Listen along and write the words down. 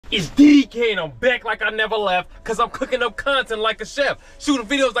It's DK and I'm back like I never left, cause I'm cooking up content like a chef, shooting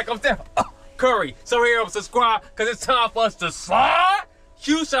videos like I'm Steph Curry. So here, subscribe, cause it's time for us to slide.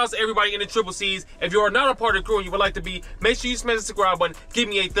 Huge shouts to everybody in the Triple C's. If you are not a part of the crew and you would like to be, make sure you smash the subscribe button, give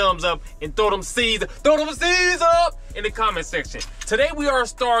me a thumbs up, and throw them C's up in the comment section. Today we are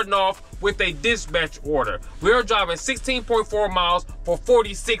starting off with a dispatch order. We are driving 16.4 miles for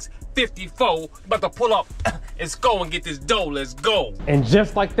 46.54. About to pull up. Let's go and get this dough. Let's go. And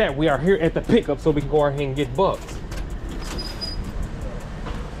just like that, we are here at the pickup so we can go ahead and get bucks.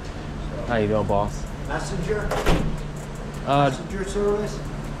 How you doing, boss? Messenger? Messenger service?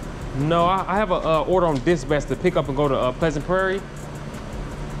 No, I have a order on dispatch to pick up and go to Pleasant Prairie.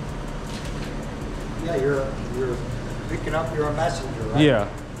 Yeah, you're picking up your messenger, right? Yeah.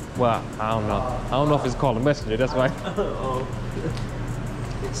 Well, I don't know. I don't know if it's called a messenger. That's why.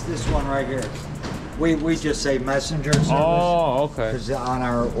 It's this one right here. We just say messenger service. Oh, okay. Because on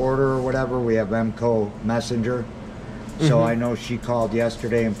our order or whatever, we have MCO messenger. So I know she called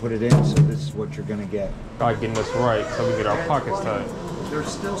yesterday and put it in, so this is what you're gonna get. Start getting this right so we get our pockets tight. There's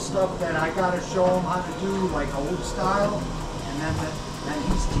still stuff that I gotta show him how to do, like old style, and then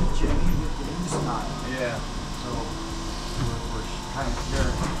he's teaching me with the new style. Yeah. So we're kind of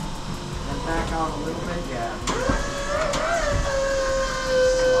sharing. Then back out a little bit, yeah.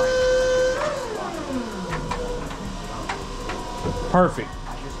 Perfect.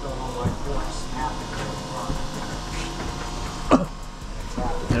 I just don't want my fork snapping.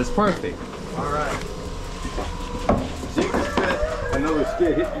 That's perfect. All right. So you can fit another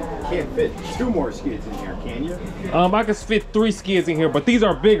skid. You can't fit 2 more skids in here, can you? I can fit 3 skids in here, but these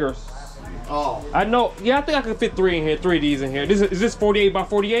are bigger. Oh. I know. Yeah, I think I can fit 3 in here. 3 of these in here. Is this 48 by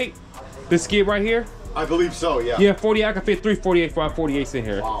 48? This skid right here? I believe so. Yeah. Yeah, 48. I can fit 3 48 by 48s in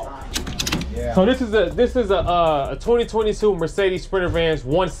here. Wow. Yeah. So this is a 2022 Mercedes Sprinter Vans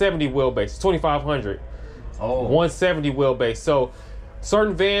 170 wheelbase, 2500. Oh. 170 wheelbase. So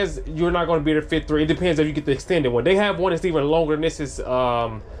certain vans you're not going to be able to fit 3. It depends if you get the extended one. They have one that's even longer than this. Is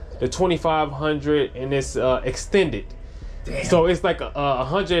the 2500 and it's extended. Damn. So it's like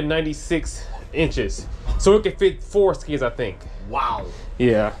 196 inches. So it can fit 4 skids, I think. Wow.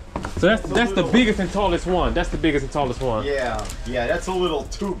 Yeah. So that's the biggest and tallest one. That's the biggest and tallest one. Yeah. Yeah. That's a little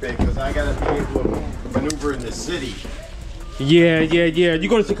too big because I gotta be able to maneuver in the city. Yeah. You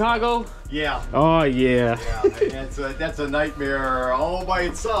go to Chicago? Yeah. Oh yeah. Yeah. That's a nightmare all by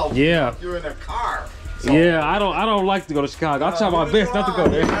itself. Yeah. If you're in a car. So, yeah. I don't like to go to Chicago. I try my best not to go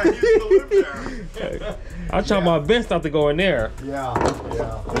there. I used to live there. I try my best not to go in there. Yeah.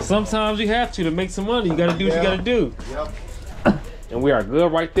 But sometimes you have to make some money. You gotta do what you gotta do. Yep. And we are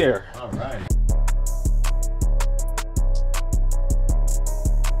good right there. All right.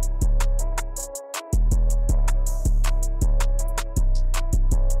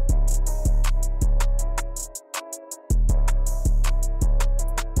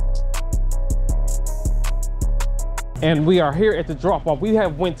 And we are here at the drop off. We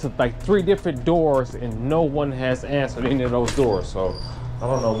have went to like 3 different doors and no one has answered any of those doors. So I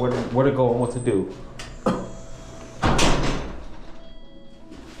don't know where to go and what to do.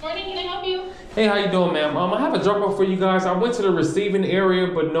 Morning, can I help you? Hey, how you doing, ma'am? I have a drop off for you guys. I went to the receiving area,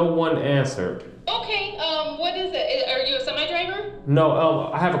 but no one answered. Okay, what is it? Are you a semi-driver? No,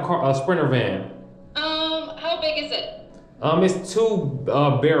 I have a Sprinter van. How big is it? It's 2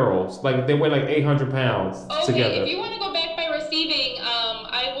 barrels. Like they weigh like 800 pounds together. Okay, if you want to go back by receiving,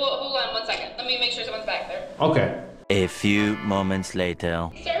 I will, hold on 1 second. Let me make sure someone's back there. Okay. A few moments later.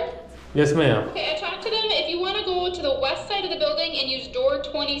 Sir? Yes, ma'am. Okay, I talked to them. If you want to go to the west side of the building and use door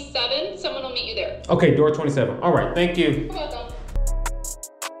 27, someone will meet you there. Okay, door 27. All right, thank you. You're welcome.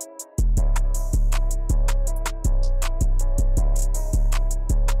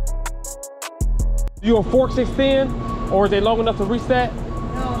 Your forks extend, or are they long enough to reach that?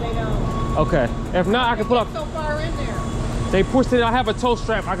 No, they don't. Okay. If not, I can pull up. So far in there. They pushed it. I have a tow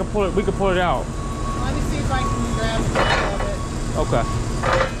strap. I can pull it. We can pull it out. Let me see if I can grab some of it. Okay.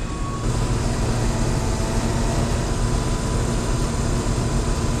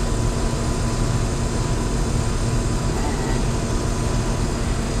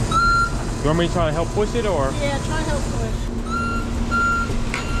 You want me to try to help push it, or? Yeah, try to help push.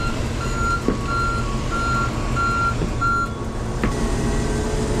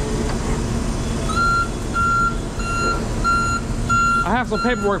 I have some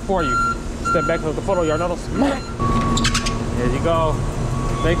paperwork for you. Step back to the photo yard. Another smack. There you go.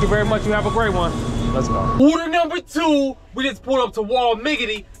 Thank you very much. You have a great one. Let's go. Order number 2. We just pulled up to Wall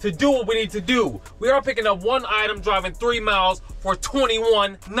Miggity to do what we need to do. We are picking up one item, driving 3 miles for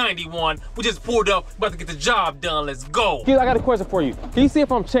 $21.91. We just pulled up, about to get the job done. Let's go. I got a question for you. Can you see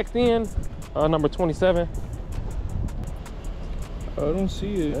if I'm checked in? Number 27. I don't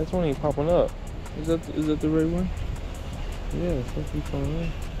see it. That's one ain't popping up. Is that the right one? Yeah, it's supposed to be coming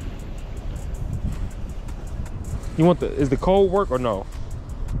in. You want is the code work or no?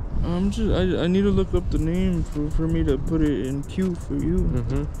 I need to look up the name for me to put it in queue for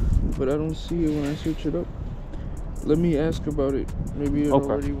you. But I don't see it when I search it up. Let me ask about it. Maybe it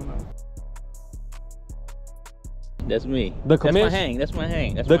already went out. That's me. The commish? That's my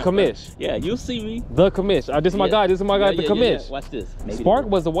hang. That's the my commish. Yeah, you'll see me. The commish. This is my guy. This is my guy. The commish. Watch this. Maybe Spark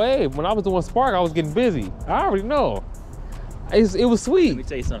was the wave. When I was doing Spark, I was getting busy. I already know. It was sweet. Let me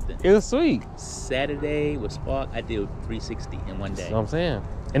tell you something. It was sweet. Saturday with Spark, I did 360 in one day. That's what I'm saying.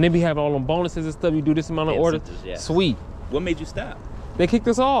 And they be having all them bonuses and stuff. You do this amount of orders. Yeah. Sweet. What made you stop? They kicked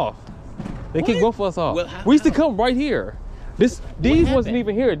us off. They kicked both of us off. Well, we used to come right here. These wasn't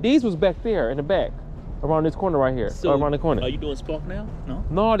even here. These was back there in the back. Around this corner right here. So, around the corner. Are you doing Spark now? No?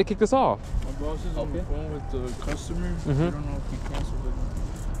 No, they kicked us off. My boss is on the phone with the customer. I don't know if he canceled it.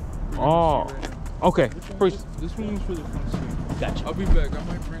 Oh. Okay. This one was for the front seat. Gotcha. I'll be back. I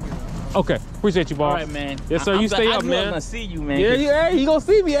might bring it up. Okay. Appreciate you, boss. All right, man. Yes, sir. You stay up, man. I'm gonna see you, man. Yeah, you gonna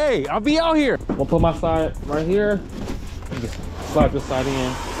see me. Hey, I'll be out here. I'm gonna put my side right here. Just slide this side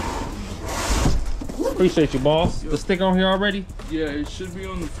in. Appreciate you, boss. The sticker on here already? Yeah, it should be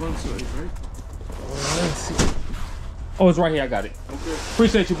on the front side, right? Let's see. Oh, it's right here. I got it. Okay.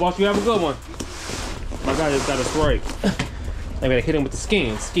 Appreciate you, boss. You have a good one. My guy just got us right. I gotta hit him with the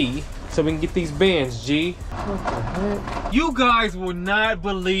ski, so we can get these bands, G. What the heck? You guys will not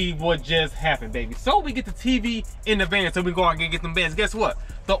believe what just happened, baby. So we get the TV in the van, so we go out and get them bands. Guess what?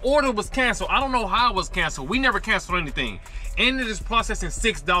 The order was canceled. I don't know how it was canceled. We never canceled anything. And it is processing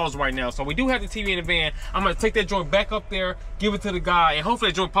 $6 right now. So we do have the TV in the van. I'm gonna take that joint back up there, give it to the guy, and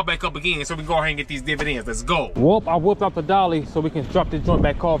hopefully that joint pop back up again so we can go ahead and get these dividends. Let's go. Whoop, I whipped out the dolly so we can drop this joint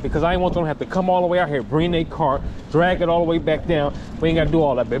back off because I ain't want them to have to come all the way out here, bring their cart, drag it all the way back down. We ain't gotta do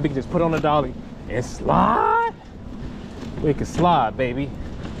all that, baby. We can just put it on the dolly and slide. We can slide, baby.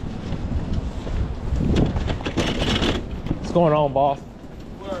 What's going on, boss?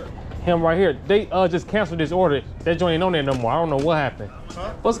 Him right here. They just canceled this order. That joint ain't on there no more. I don't know what happened.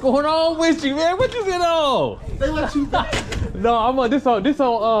 Huh? What's going on with you, man? What you been on? They let you back. No, I'm on this on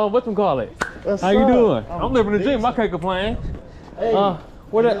whatchamacallit? How you doing? I'm living the dream. I can't complain. Hey,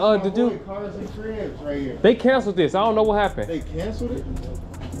 what did you? Cars and cribs right here. They canceled this. I don't know what happened. They canceled it?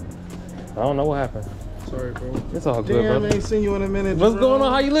 I don't know what happened. Sorry, bro. It's all good, Damn, bro. I ain't seen you in a minute. What's going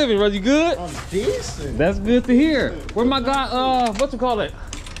on? How you living, bro? You good? I'm decent. That's good to hear. Where my guy? Whatchamacallit?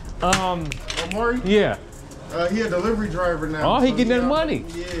 Maury? Yeah. He a delivery driver now. Oh, he getting that money.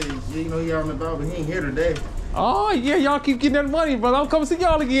 Yeah, you know he out and about, but he ain't here today. Oh yeah, y'all keep getting that money, brother. I'm coming to see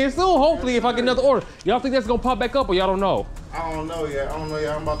y'all again soon. Hopefully, if I get another order. Y'all think that's gonna pop back up, or y'all don't know? I don't know yet. I'm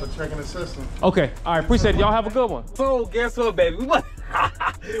about to check in the system. Okay, all right. Appreciate it. Y'all have a good one. So guess what, baby?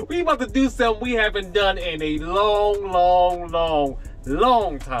 We about to do something we haven't done in a long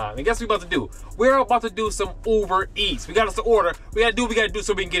time. And guess what we about to do? We're about to do some Uber Eats. We got us to order. We gotta do what we gotta do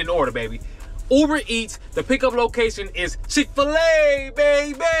so we can get an order, baby. Uber Eats, the pickup location is Chick-fil-A,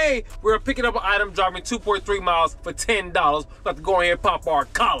 baby. We're picking up an item, driving 2.3 miles for $10. About to go in here and pop our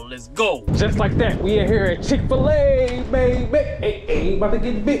collar. Let's go. Just like that, we are here at Chick-fil-A, baby. Hey, about to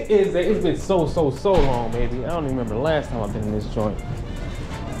get bit. It's been so long, baby. I don't even remember the last time I've been in this joint.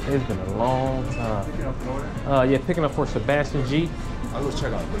 It's been a long time. Picking up an order? Yeah, picking up for Sebastian G. I'll go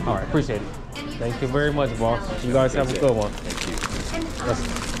check out. All right, appreciate it. Thank you very much, boss. You guys have a good one. Thank you. Let's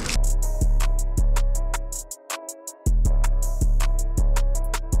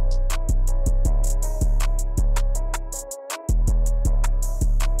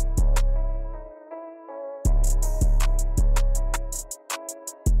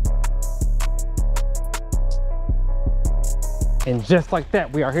And just like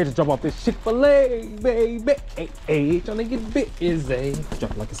that, we are here to drop off this Chick-fil-A, baby. Hey, trying to get bit is a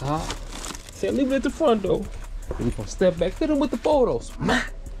drop it like it's hot. Say leave it at the front door. We gonna step back, hit them with the photos.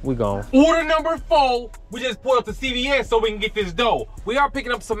 We gone. Order number 4. We just pulled up to CVS so we can get this dough. We are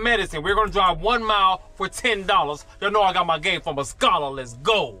picking up some medicine. We're gonna drive 1 mile for $10. Y'all know I got my game from a scholar. Let's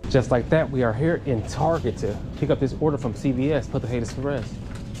go. Just like that, we are here in Target to pick up this order from CVS. Put the haters to rest.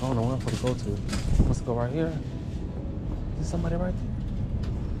 I don't know where I'm supposed to go to. I'm supposed to go right here. Is somebody right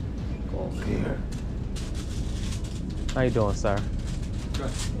there? Go over here. How you doing, sir?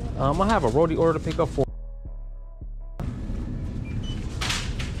 Good. I have a roadie order to pick up for. All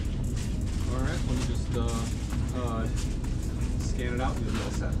right, let me scan it out and you're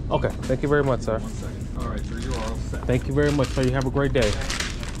all set. Okay, thank you very much, sir. 1 second. All right, sir, you're all set. Thank you very much, sir. You have a great day.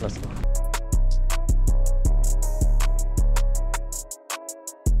 Let's go.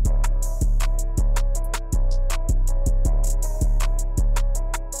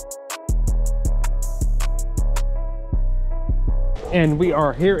 And we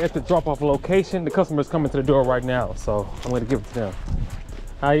are here at the drop-off location. The customer's coming to the door right now, so I'm gonna give it to them.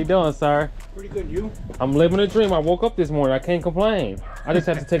 How you doing, sir? Pretty good, you? I'm living a dream. I woke up this morning. I can't complain. I just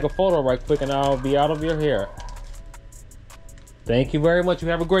have to take a photo right quick and I'll be out of your hair. Thank you very much. You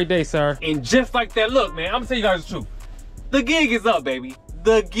have a great day, sir. And just like that, look, man, I'm gonna tell you guys the truth. The gig is up, baby.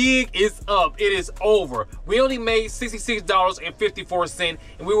 The gig is up. It is over. We only made $66.54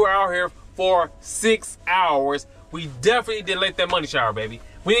 and we were out here for 6 hours. We definitely didn't let that money shower, baby.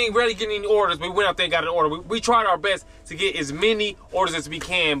 We ain't really getting any orders, but we went out there and got an order. We tried our best to get as many orders as we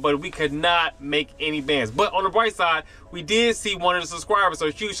can, but we could not make any bands. But on the bright side, we did see one of the subscribers,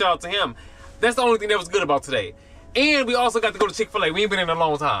 so huge shout out to him. That's the only thing that was good about today. And we also got to go to Chick-fil-A. We ain't been in a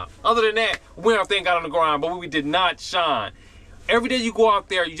long time. Other than that, we went out there and got on the grind, but we did not shine. Every day you go out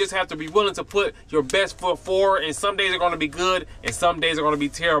there, you just have to be willing to put your best foot forward, and some days are going to be good, and some days are going to be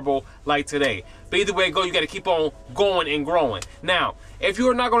terrible, like today. But either way it go, you got to keep on going and growing. Now, if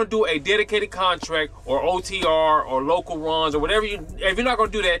you're not going to do a dedicated contract or OTR or local runs or whatever, if you're not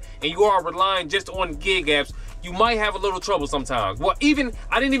going to do that and you are relying just on gig apps, you might have a little trouble sometimes. Well, I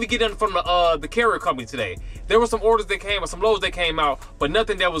didn't even get done from the carrier company today. There were some orders that came, or some loads that came out, but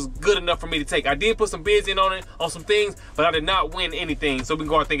nothing that was good enough for me to take. I did put some bids in on it, on some things, but I did not win anything, so we can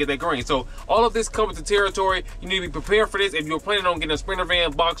go out there and get that green. So all of this comes with the territory. You need to be prepared for this. If you're planning on getting a Sprinter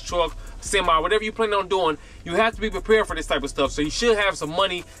van, box truck, semi, whatever you're planning on doing, you have to be prepared for this type of stuff. So you should have some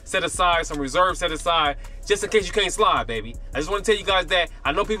money set aside, some reserves set aside, just in case you can't slide, baby. I just want to tell you guys that.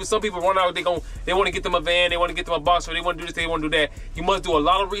 I know some people run out, they want to get them a van, they want to get them a box, or they want to do this, they want to do that. You must do a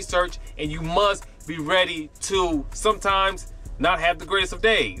lot of research, and you must be ready to sometimes not have the greatest of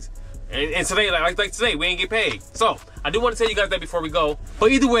days. And today, like today, we ain't get paid. So I do want to tell you guys that before we go.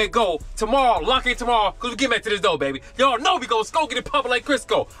 But either way it go, tomorrow, lock in tomorrow, because we get back to this dough, baby. Y'all know we go smoke it and pop it like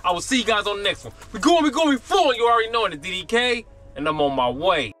Crisco. I will see you guys on the next one. We going, we flowing. You already know it. It's DDK, and I'm on my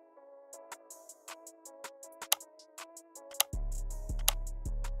way.